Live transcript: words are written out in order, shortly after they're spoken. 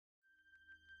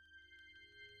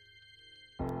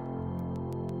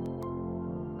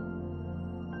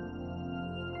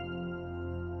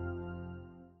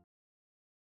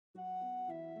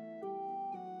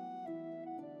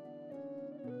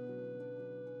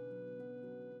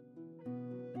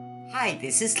Hi,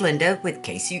 this is Linda with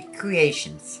Casey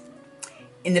Creations.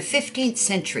 In the 15th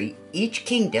century, each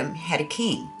kingdom had a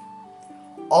king,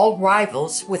 all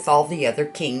rivals with all the other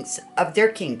kings of their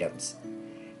kingdoms.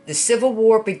 The Civil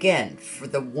War began for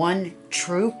the one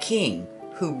true king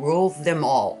who ruled them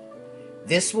all.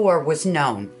 This war was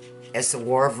known as the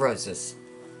War of Roses.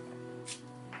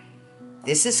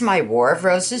 This is my War of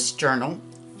Roses journal.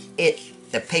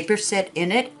 The paper set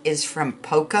in it is from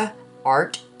Polka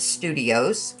Art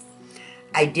Studios.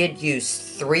 I did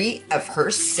use 3 of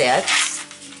her sets: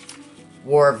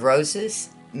 War of Roses,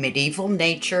 Medieval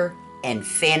Nature, and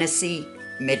Fantasy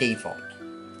Medieval.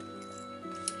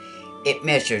 It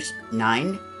measures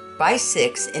 9 by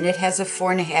 6 and it has a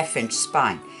 4.5-inch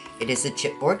spine. It is a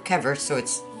chipboard cover, so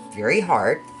it's very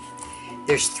hard.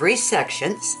 There's 3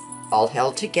 sections, all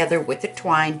held together with the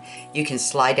twine. You can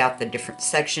slide out the different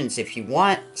sections if you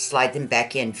want, slide them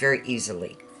back in very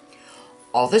easily.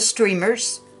 All the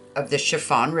streamers of the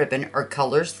chiffon ribbon are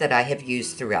colors that I have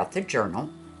used throughout the journal.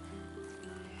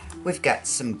 We've got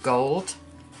some gold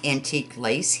antique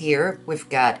lace here. We've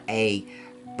got a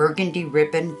burgundy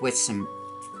ribbon with some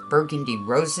burgundy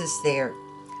roses there.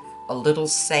 A little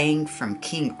saying from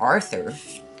King Arthur: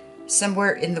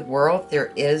 somewhere in the world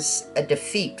there is a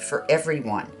defeat for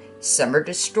everyone. Some are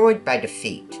destroyed by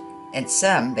defeat, and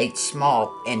some made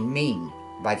small and mean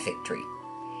by victory.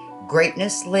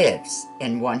 Greatness lives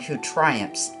in one who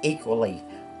triumphs equally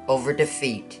over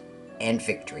defeat and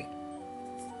victory.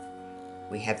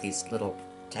 We have these little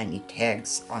tiny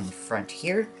tags on the front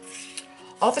here.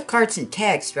 All the cards and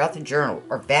tags throughout the journal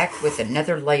are backed with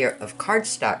another layer of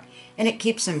cardstock, and it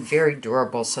keeps them very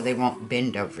durable so they won't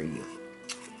bend over you.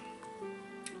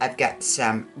 I've got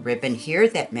some ribbon here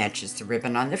that matches the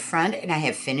ribbon on the front, and I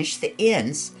have finished the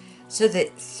ends so that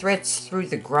it threads through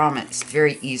the grommets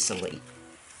very easily.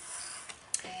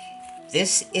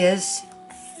 This is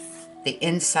the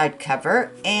inside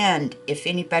cover, and if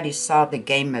anybody saw the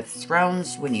Game of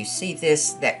Thrones, when you see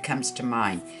this, that comes to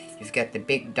mind. You've got the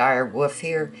big dire wolf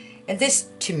here, and this,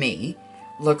 to me,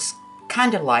 looks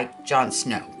kind of like Jon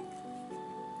Snow.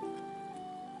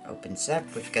 Opens up,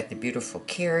 we've got the beautiful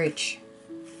carriage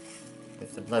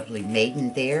with the lovely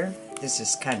maiden there. This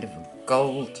is kind of a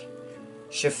gold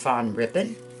chiffon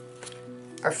ribbon.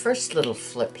 Our first little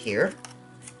flip here,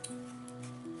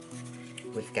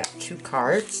 we've got 2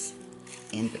 cards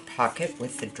in the pocket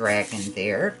with the dragon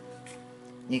there.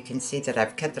 You can see that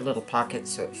I've cut the little pocket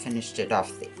so it finished it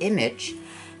off the image.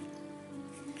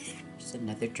 There's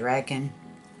another dragon.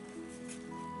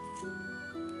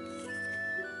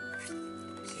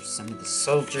 There's some of the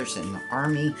soldiers in the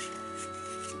army.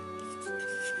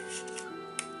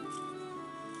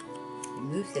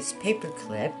 Remove this paper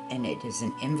clip, and it is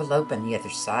an envelope on the other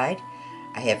side.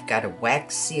 I have got a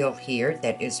wax seal here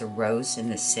that is a rose in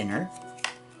the center.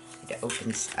 It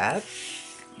opens up,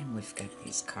 and we've got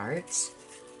these cards.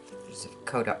 There's a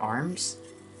coat of arms.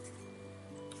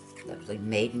 Lovely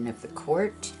maiden of the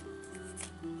court.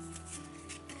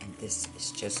 And this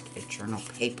is just a journal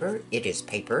paper. It is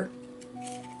paper. If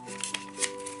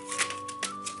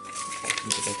I can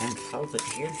get it unfolded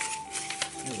here.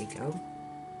 There we go.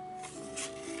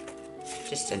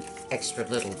 Just an extra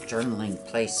little journaling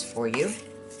place for you.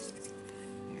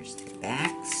 There's the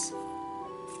backs.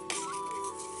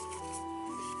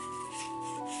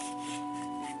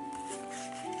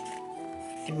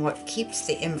 And what keeps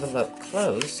the envelope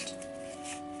closed,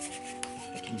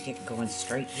 if I can get going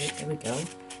straight here, there we go,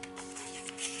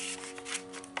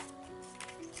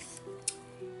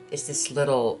 is this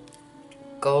little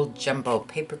gold jumbo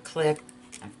paper clip.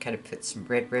 I've kind of put some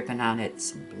red ribbon on it,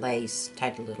 some lace,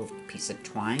 tied a little piece of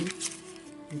twine,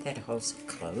 and that holds it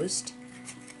closed.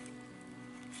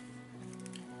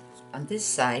 On this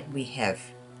side we have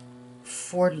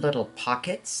 4 little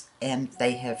pockets, and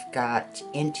they have got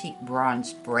antique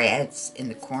bronze brads in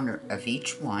the corner of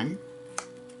each one.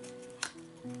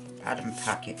 Bottom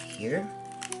pocket here,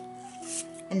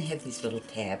 and they have these little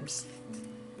tabs.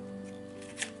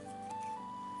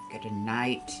 Got a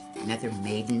knight, another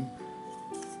maiden.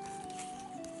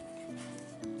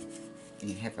 And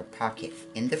you have a pocket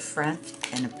in the front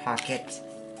and a pocket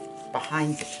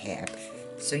behind the tab,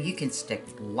 so you can stick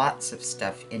lots of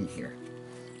stuff in here.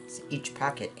 So each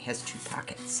pocket has 2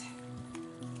 pockets.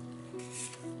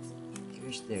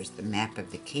 There's the map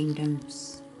of the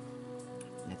kingdoms.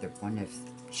 Another one of,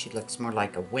 she looks more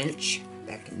like a winch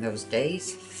back in those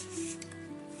days.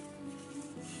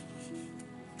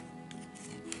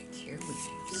 And back here we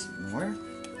have some more.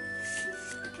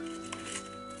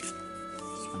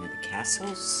 There's one of the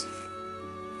castles.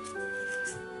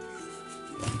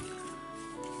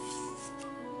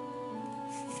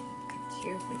 And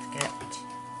here we've got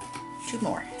two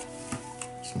more.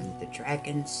 Here's one of the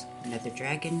dragons, another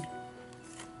dragon.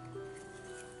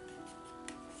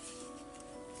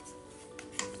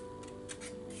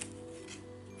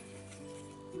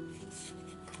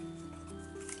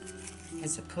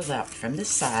 As a pull out from the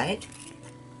side,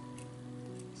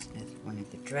 another one of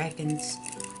the dragons.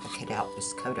 I cut out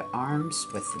this coat of arms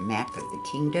with the map of the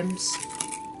kingdoms.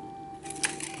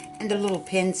 And the little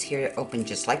pins here open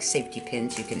just like safety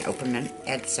pins. You can open and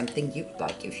add something you'd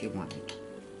like if you wanted.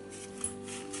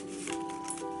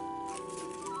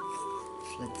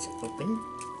 Flits open.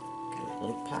 Got a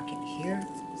little pocket here.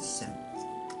 Some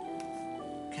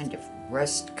kind of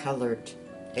rust-colored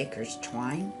baker's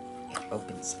twine. It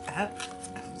opens up.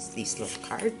 Holds these little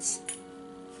cards.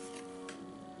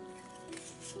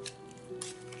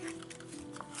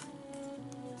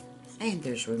 And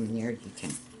there's room in there. You can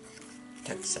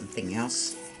tuck something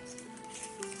else.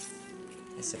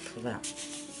 As a pull out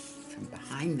from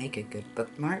behind, make a good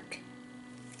bookmark.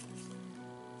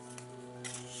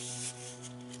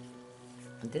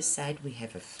 On this side we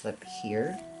have a flip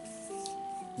here,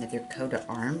 another coat of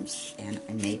arms, and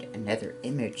I made another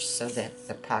image so that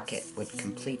the pocket would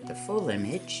complete the full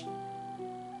image.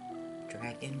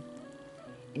 Dragon.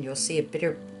 And you'll see a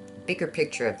bigger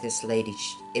picture of this lady.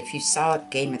 If you saw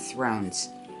Game of Thrones,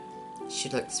 she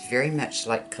looks very much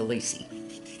like Khaleesi.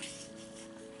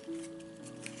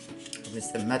 It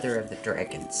was the mother of the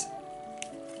dragons.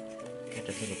 Got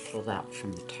a little pull out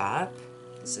from the top.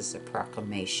 This is a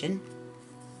proclamation.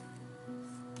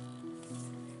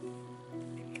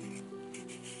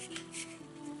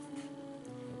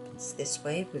 Opens this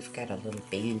way. We've got a little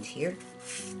band here.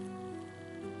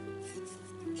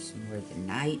 Some more of the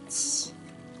knights.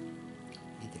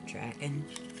 Another dragon.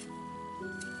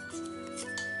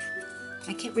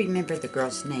 I can't remember the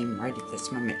girl's name right at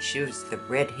this moment. She was the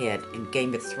redhead in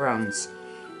Game of Thrones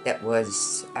that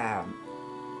was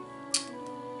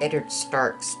Eddard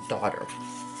Stark's daughter.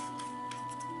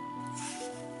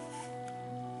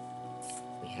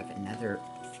 We have another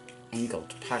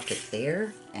angled pocket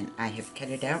there, and I have cut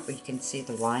it out where you can see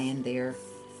the lion there.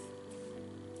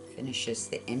 Finishes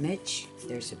the image.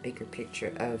 There's a bigger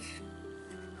picture of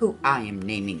who I am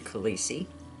naming Khaleesi.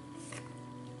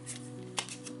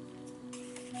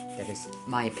 That is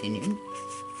my opinion.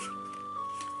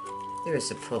 There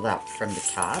is a pull out from the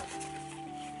top.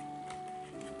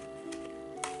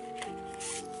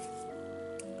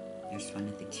 There's one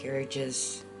of the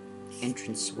carriages,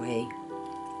 entranceway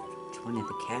to one of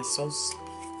the castles.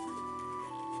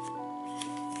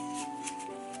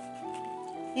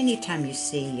 Anytime you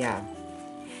see,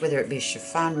 whether it be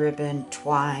chiffon ribbon,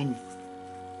 twine,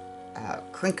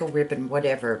 crinkle ribbon,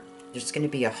 whatever, there's going to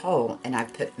be a hole, and I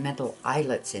put metal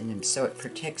eyelets in them so it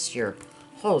protects your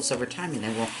holes over time and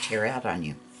they won't tear out on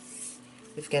you.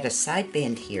 We've got a side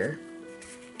band here.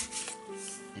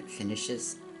 It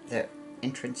finishes the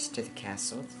entrance to the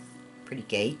castle. Pretty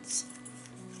gates.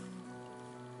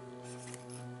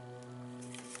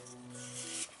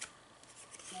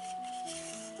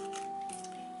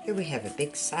 Here we have a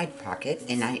big side pocket,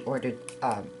 and I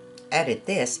added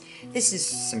this. This is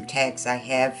some tags I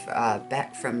have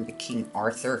back from the King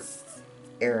Arthur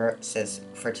era. It says,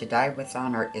 "For to die with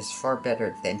honor is far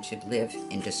better than to live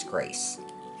in disgrace."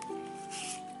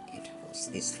 It holds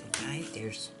this little guy.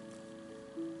 There's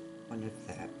one of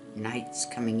the knights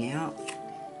coming out.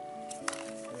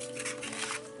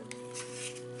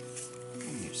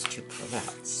 And there's two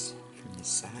pullouts from the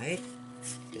side.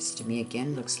 This to me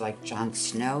again looks like Jon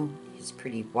Snow, his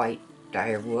pretty white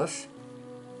dire wolf.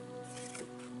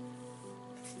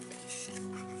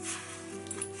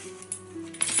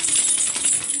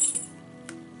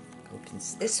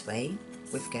 Opens this way.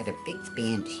 We've got a big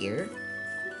band here.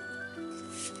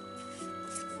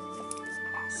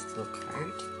 This little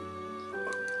card.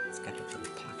 It's got a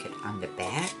little pocket on the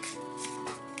back.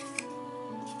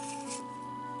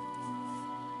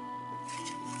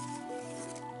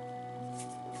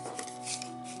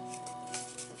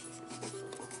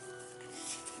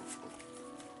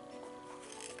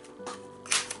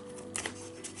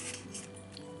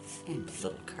 And a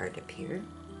little card up here.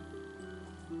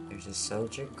 There's a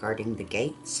soldier guarding the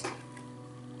gates.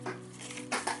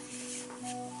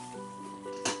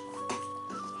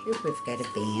 Here we've got a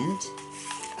band.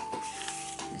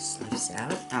 This lifts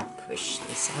out. I'll push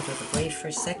this out of the way for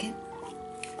a second.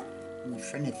 In the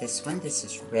front of this one, this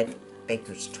is red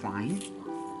baker's twine.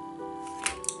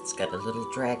 It's got a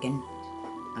little dragon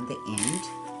on the end.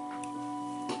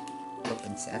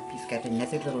 Opens up. You've got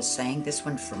another little saying. This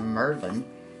one from Merlin.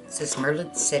 It says,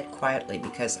 "Merlin said quietly,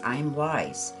 because I am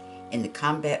wise. In the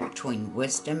combat between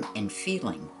wisdom and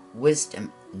feeling,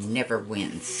 wisdom never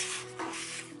wins."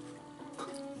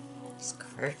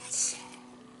 parts.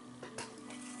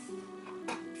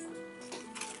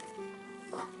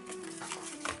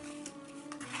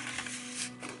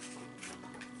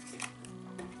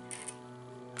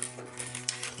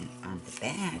 And on the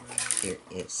back, there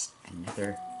is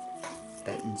another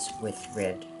buttons with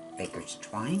red baker's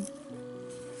twine.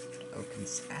 It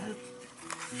opens up.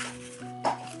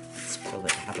 Let's pull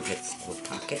it out of its little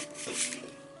pocket.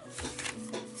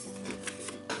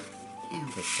 And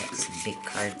we've got some big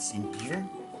cards in here.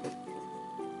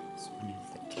 It's one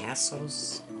of the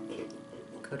tassels.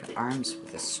 Coat of arms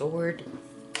with a sword.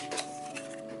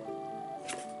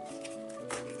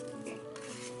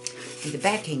 And the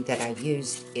backing that I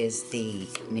used is the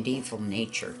medieval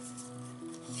nature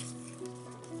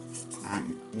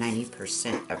on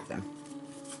 90% of them.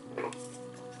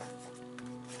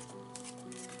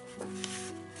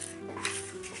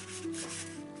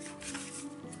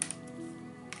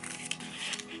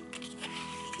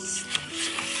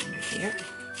 Here.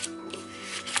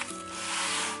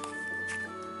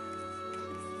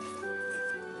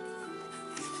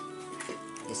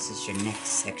 This is your next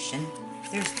section.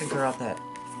 There's the girl that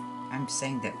I'm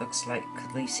saying that looks like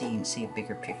Khaleesi. You can see a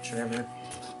bigger picture of her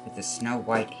with the snow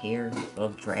white hair, little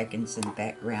dragons in the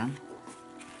background.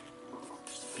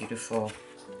 Beautiful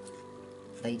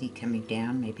lady coming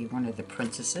down, maybe one of the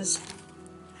princesses.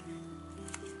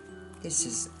 This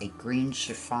is a green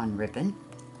chiffon ribbon.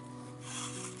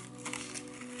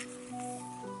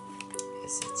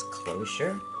 Its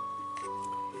closure.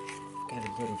 Got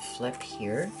a little flip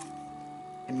here.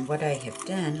 And what I have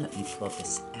done, let me pull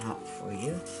this out for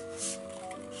you.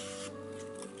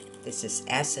 This is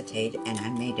acetate, and I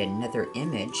made another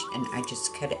image, and I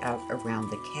just cut it out around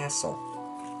the castle.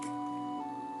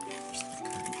 Here's the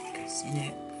card that goes in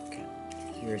it.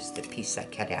 Here's the piece I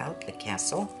cut out, the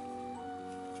castle.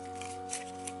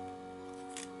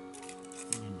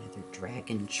 And another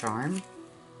dragon charm.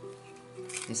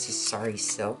 This is sari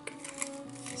silk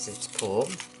as it's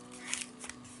pulled.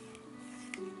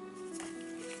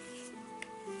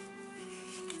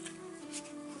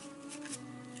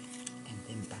 And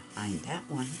then behind that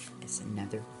one is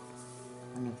another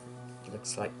one of,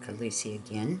 looks like Khaleesi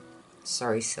again.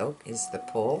 Sari silk is the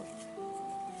pull.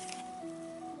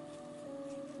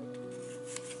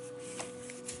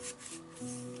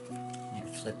 And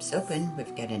it flips open.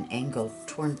 We've got an angled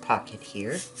torn pocket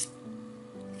here.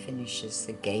 Finishes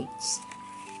the gates.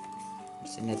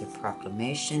 There's another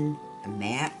proclamation, a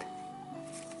map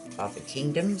of all the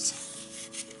kingdoms.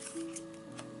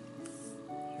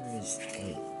 Here is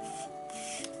a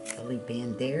belly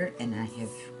band there, and I have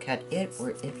cut it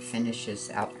where it finishes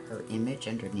out her image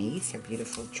underneath, her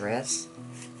beautiful dress.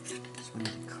 It's one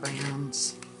of the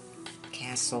crowns,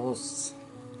 castles.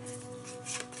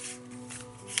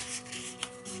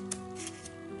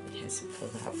 It has it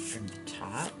pulled out from the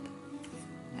top.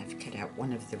 I've cut out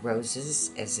one of the roses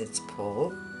as it's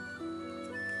pulled.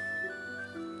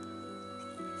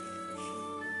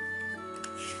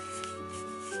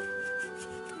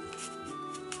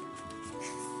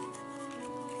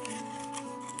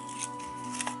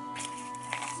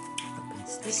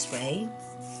 Opens this way.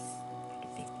 Got a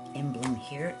big emblem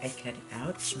here I cut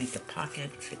out to make a pocket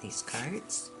for these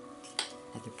cards.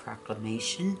 Another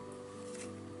proclamation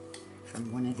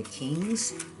from one of the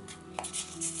kings.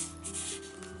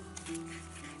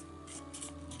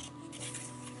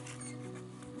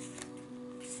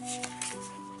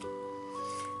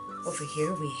 Over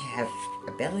here we have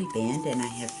a belly band, and I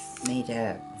have made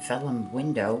a vellum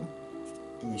window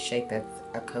in the shape of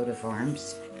a coat of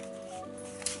arms.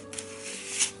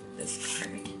 This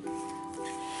card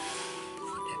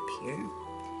up here.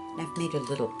 And I've made a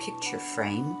little picture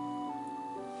frame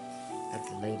of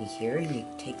the lady here, and you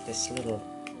take this little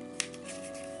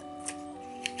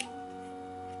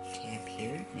tab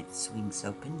here, and it swings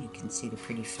open. You can see the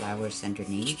pretty flowers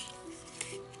underneath.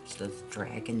 There's a little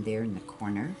dragon there in the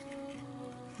corner.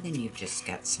 Then you've just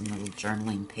got some little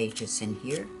journaling pages in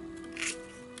here.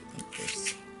 I think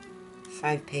there's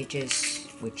 5 pages,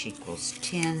 which equals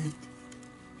 10,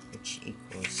 which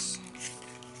equals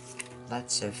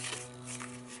lots of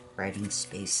writing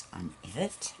space on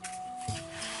it.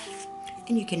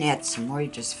 And you can add some more. You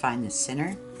just find the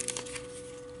center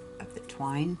of the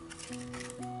twine.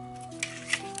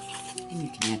 And you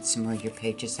can add some more of your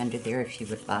pages under there if you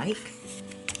would like.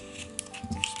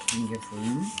 There's plenty of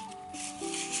room.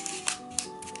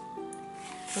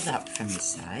 Pulled out from the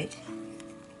side.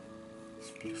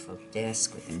 This beautiful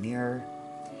desk with a mirror.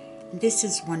 And this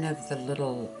is one of the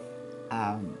little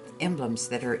emblems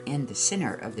that are in the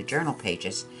center of the journal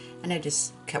pages. And I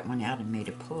just cut one out and made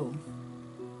a pull.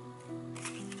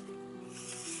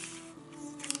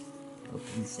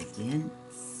 Opens again.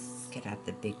 Get out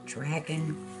the big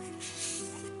dragon.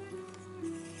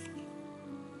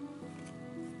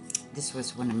 This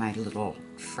was one of my little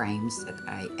frames that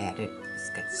I added. It's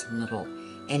got some little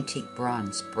antique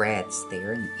bronze brads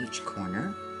there in each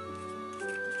corner.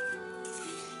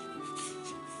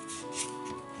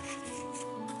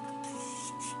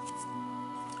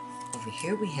 Over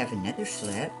here we have another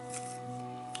flip,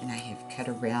 and I have cut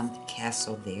around the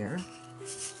castle there.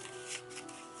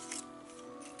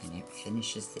 And it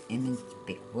finishes the image, the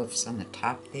big wolves on the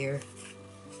top there.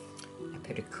 I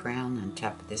put a crown on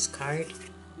top of this card.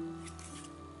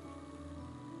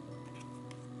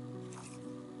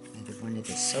 Another one of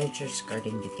the soldiers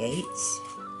guarding the gates.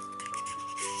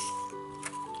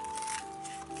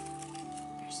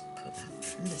 There's a pull out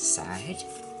from the side.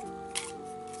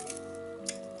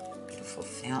 Beautiful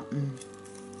fountain.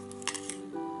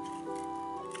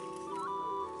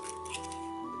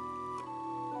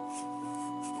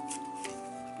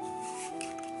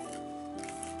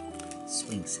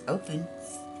 Swings open,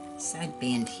 side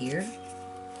band here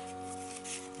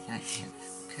that I have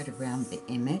cut around the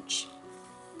image.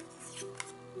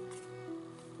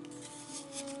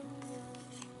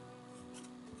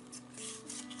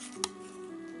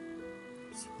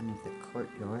 It's one of the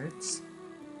courtyards.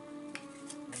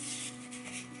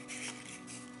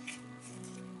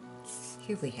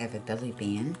 Here we have a belly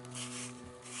band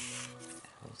that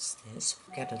holds this.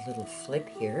 We've got a little flip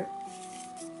here.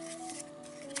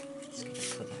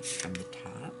 Pull that from the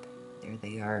top. There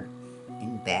they are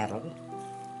in battle.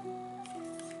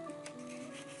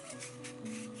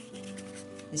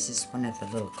 This is one of the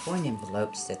little coin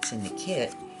envelopes that's in the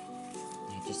kit.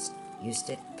 I just used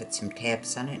it, put some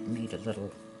tabs on it, and made a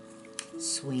little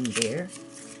swing there.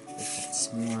 We've got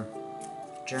some more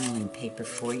journaling paper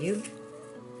for you.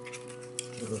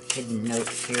 A little hidden note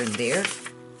here and there.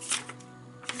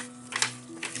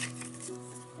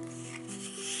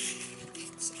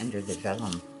 Under the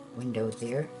vellum window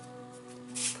there.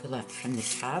 Pull out from the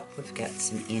top, we've got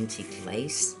some antique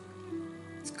lace.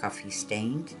 It's coffee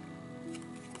stained.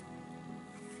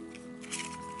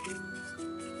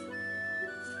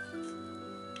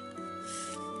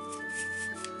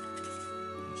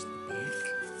 There's the back.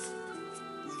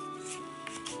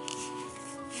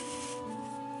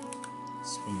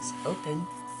 Swings open.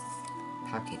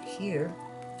 Pocket here.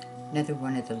 Another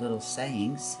one of the little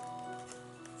sayings.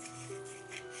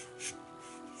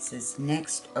 Says,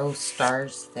 next, O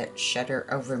stars that shudder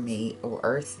over me, O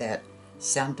earth that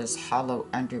sound as hollow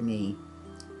under me,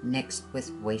 next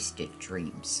with wasted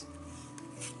dreams.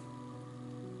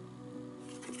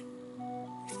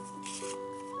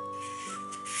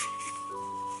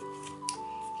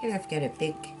 Here I've got a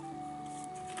big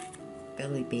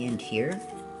belly band here,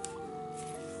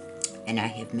 and I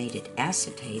have made it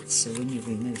acetate, so when you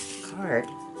remove the card,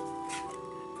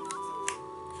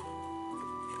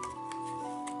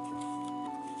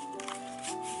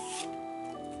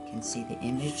 can see the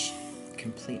image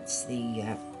completes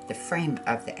the frame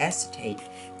of the acetate,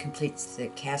 completes the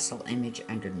castle image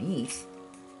underneath.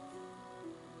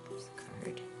 There's the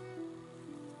card.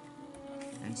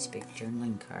 Nice big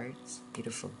journaling cards.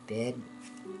 Beautiful bed.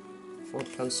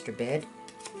 4-poster bed.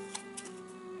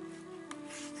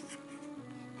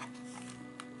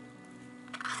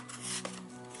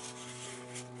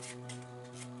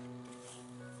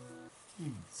 And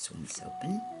it swings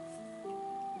open.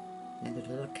 Another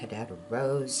little cutout of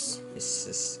rose. This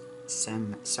is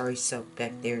some sari silk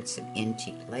back there. It's some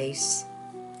antique lace.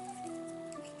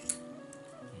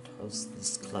 It holds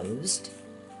this closed.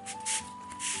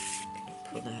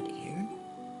 Pull out here.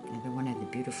 Another one of the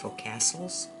beautiful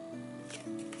castles.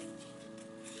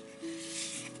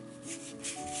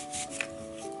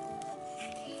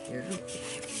 Here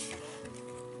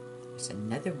there's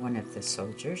another one of the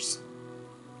soldiers.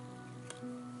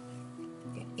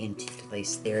 Antique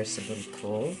lace there is a little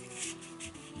pull, and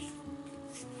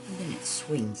then it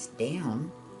swings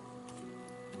down.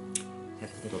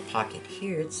 Have a little pocket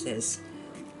here. It says,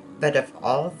 but of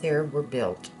all there were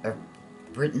built of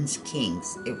Britain's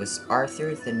kings, it was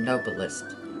Arthur the noblest,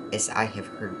 as I have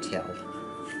heard tell.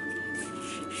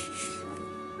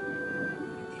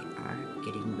 They are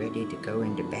getting ready to go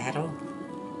into battle.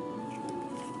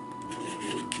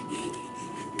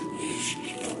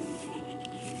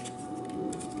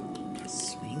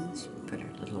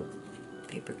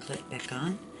 Paper clip back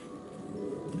on.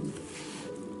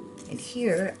 And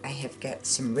here I have got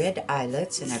some red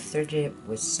eyelets, and I've threaded it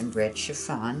with some red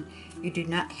chiffon. You do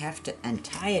not have to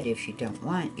untie it if you don't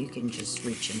want. You can just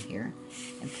reach in here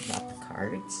and pull out the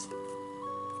cards.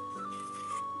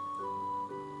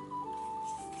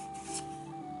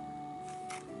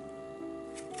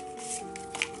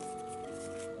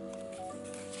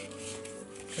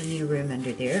 Plenty of room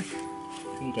under there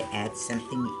for you to add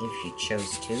something if you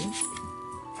chose to.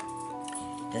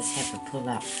 It does have a pull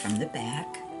out from the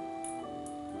back.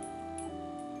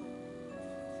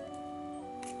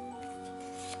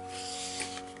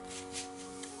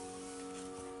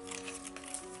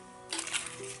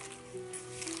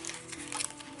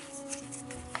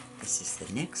 This is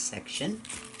the next section.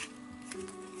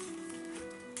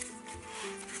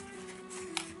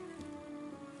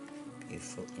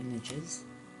 Beautiful images.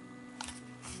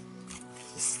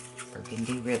 This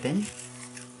burgundy ribbon.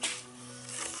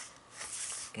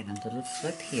 Got a little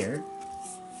flip here,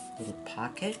 little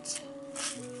pocket.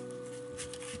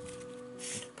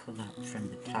 Got a pull out from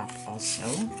the top also.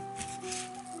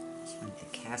 It's one of the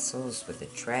castles with a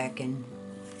dragon.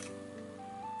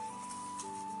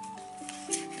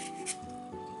 You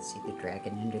can see the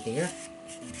dragon under there.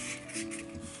 And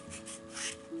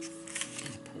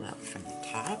a pull out from the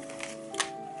top.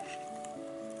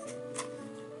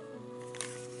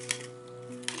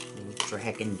 Little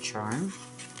dragon charm.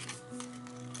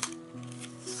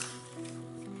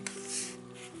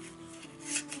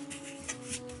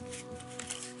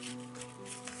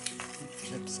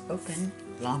 Flips open,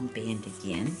 long band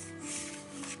again.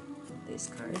 These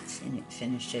cards, and it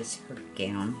finishes her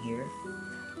gown here.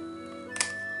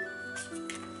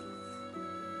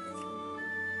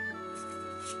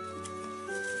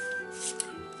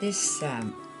 This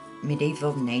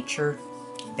medieval nature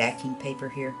backing paper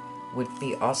here would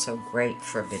be also great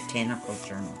for a botanical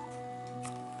journal.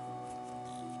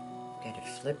 Got a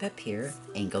flip up here,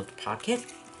 angled pocket.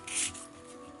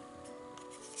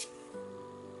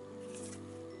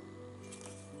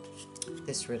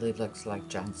 This really looks like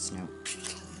Jon Snow.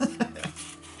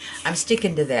 I'm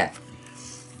sticking to that.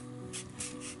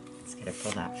 It's got a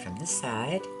pull out from the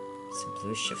side, some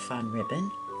blue chiffon ribbon.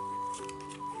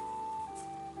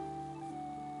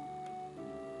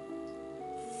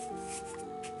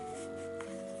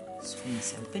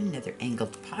 Swings open, another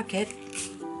angled pocket.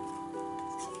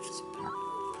 Some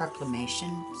proclamation,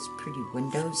 some pretty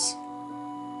windows.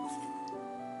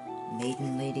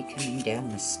 Maiden lady coming down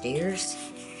the stairs.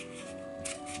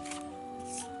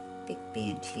 Big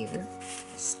band here,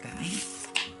 the sky.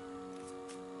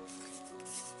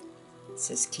 It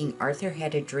says, King Arthur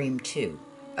had a dream too,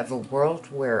 of a world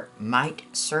where might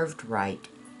served right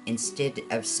instead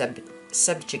of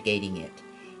subjugating it.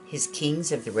 His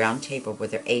kings of the Round Table were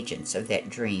the agents of that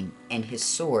dream, and his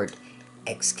sword,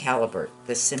 Excalibur,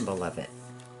 the symbol of it.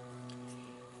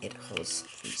 It holds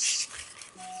these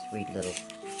 3 little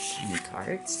tiny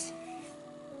cards.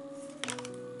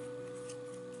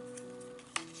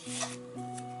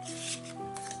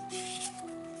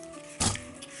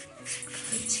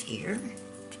 Cards here.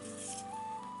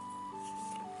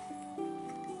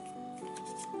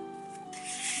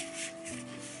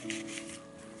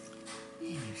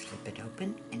 Flip it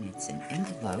open, and it's an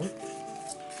envelope.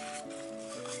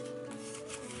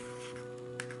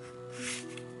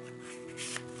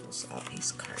 Pulls all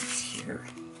these cards here.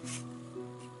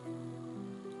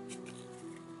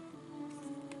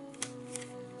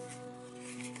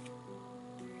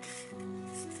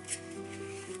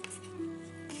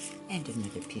 And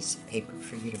another piece of paper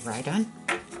for you to write on.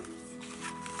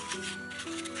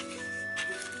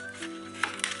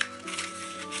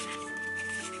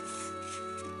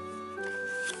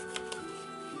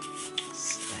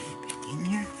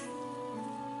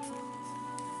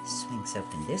 Swings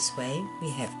open this way. We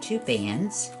have 2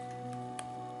 bands.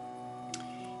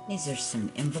 These are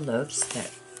some envelopes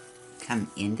that come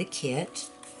in the kit.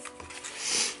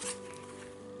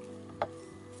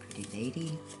 Pretty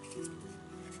lady.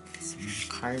 Some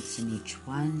cards in each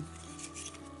one.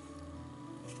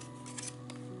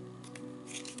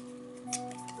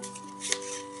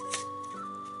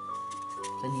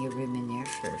 Plenty of room in there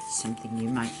for something you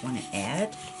might want to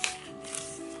add.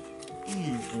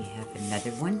 And we have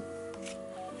another one.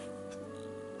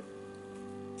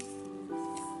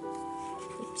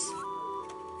 Oops.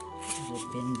 A little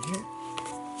bin here.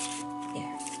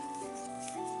 There.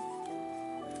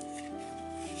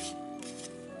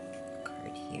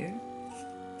 Card here.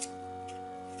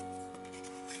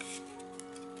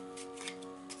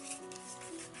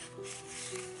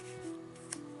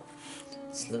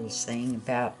 This little saying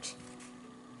about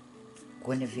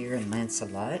Guinevere and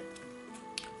Lancelot.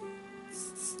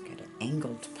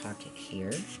 Angled pocket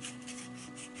here.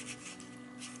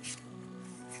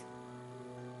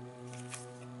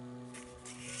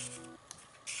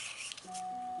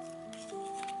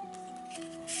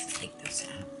 Take those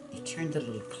out. You turn the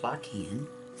little clock hand.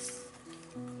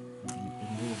 I'm going to be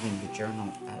moving the journal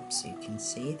up so you can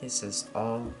see this is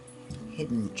all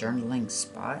hidden journaling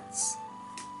spots.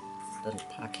 little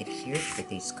pocket here for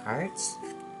these cards.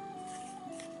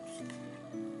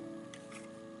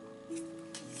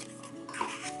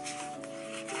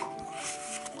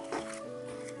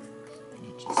 And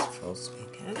it just folds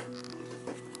back up.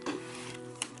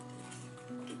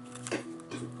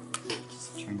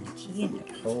 Just turn the key and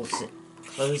it holds it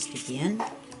closed again.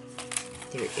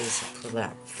 There is a pull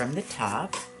out from the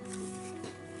top.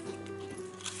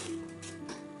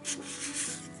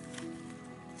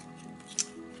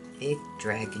 Big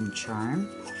dragon charm.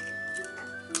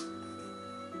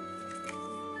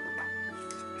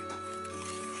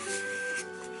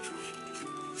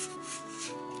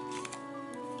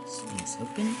 Swings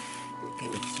open.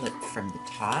 Get a flip from the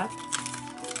top.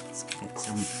 It's got its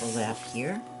own pull out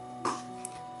here.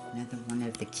 Another one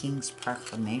of the King's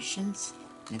Proclamations.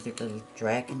 Another little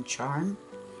dragon charm.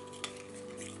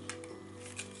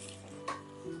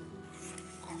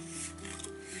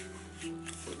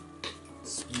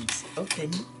 Swings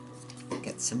open.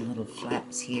 Got some little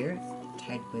flaps here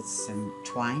tied with some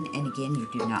twine. And again, you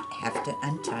do not have to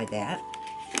untie that.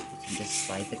 You can just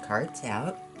slide the cards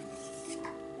out.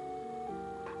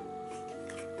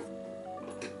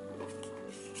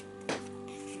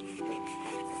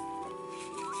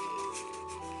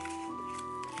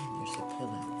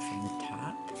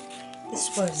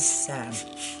 This was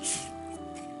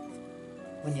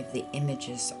one of the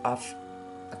images off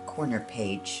a corner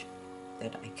page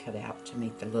that I cut out to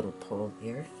make the little pull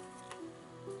there.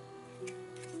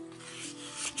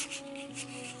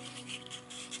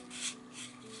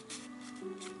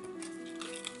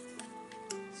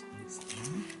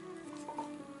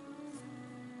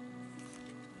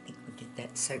 I think we did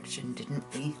that section, didn't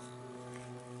we?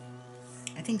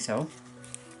 I think so.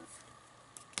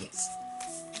 Yes.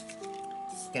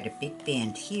 Got a big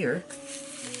band here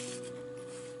for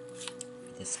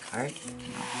this card.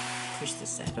 I'll push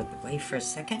this out of the way for a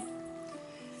second.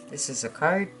 This is a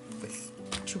card with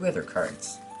two other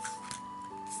cards.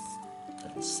 A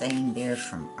little saying there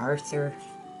from Arthur.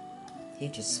 He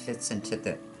just fits into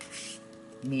the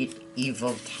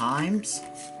medieval times.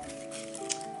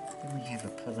 Then we have a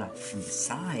pull out from the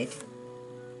side.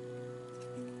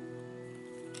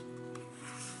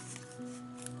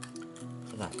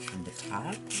 Pull out from the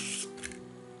top.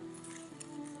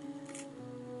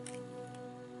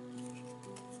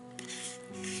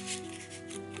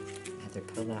 Another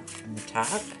pull out from the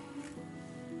top.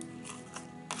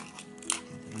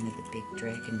 One of the big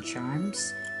dragon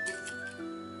charms.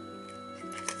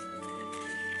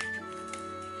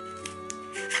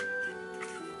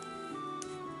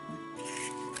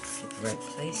 Get the right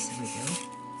place, there we go.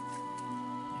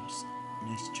 There's a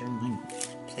nice journaling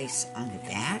place on the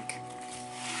back.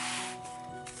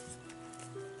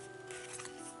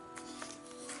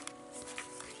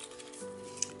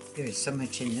 There is so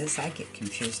much in this, I get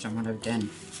confused on what I've done.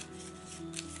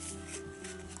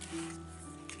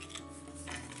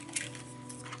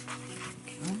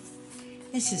 Okay.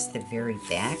 This is the very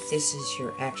back. This is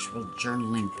your actual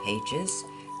journaling pages.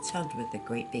 It's held with a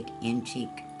great big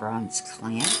antique bronze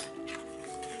clamp.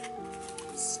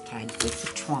 It's tied with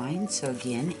the twine, so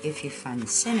again, if you find the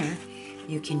center,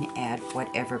 you can add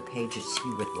whatever pages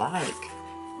you would like.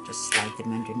 Just slide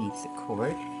them underneath the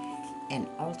cord. And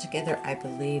altogether, I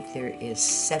believe there is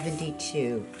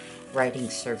 72 writing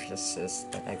surfaces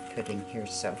that I've put in here.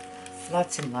 So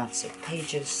lots and lots of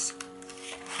pages.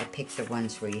 I picked the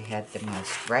ones where you had the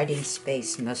most writing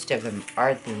space. Most of them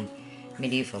are the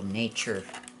medieval nature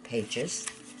pages.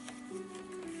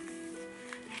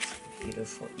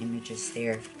 Beautiful images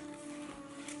there.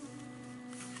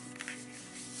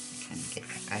 Kind of get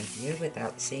the idea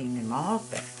without seeing them all,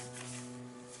 but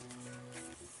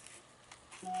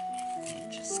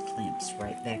clamps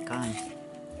right back on.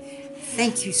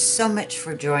 Thank you so much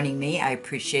for joining me. I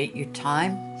appreciate your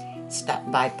time. Stop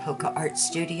by Polka Art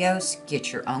Studios.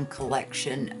 Get your own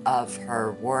collection of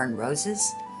her War and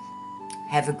Roses.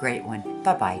 Have a great one.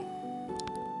 Bye-bye.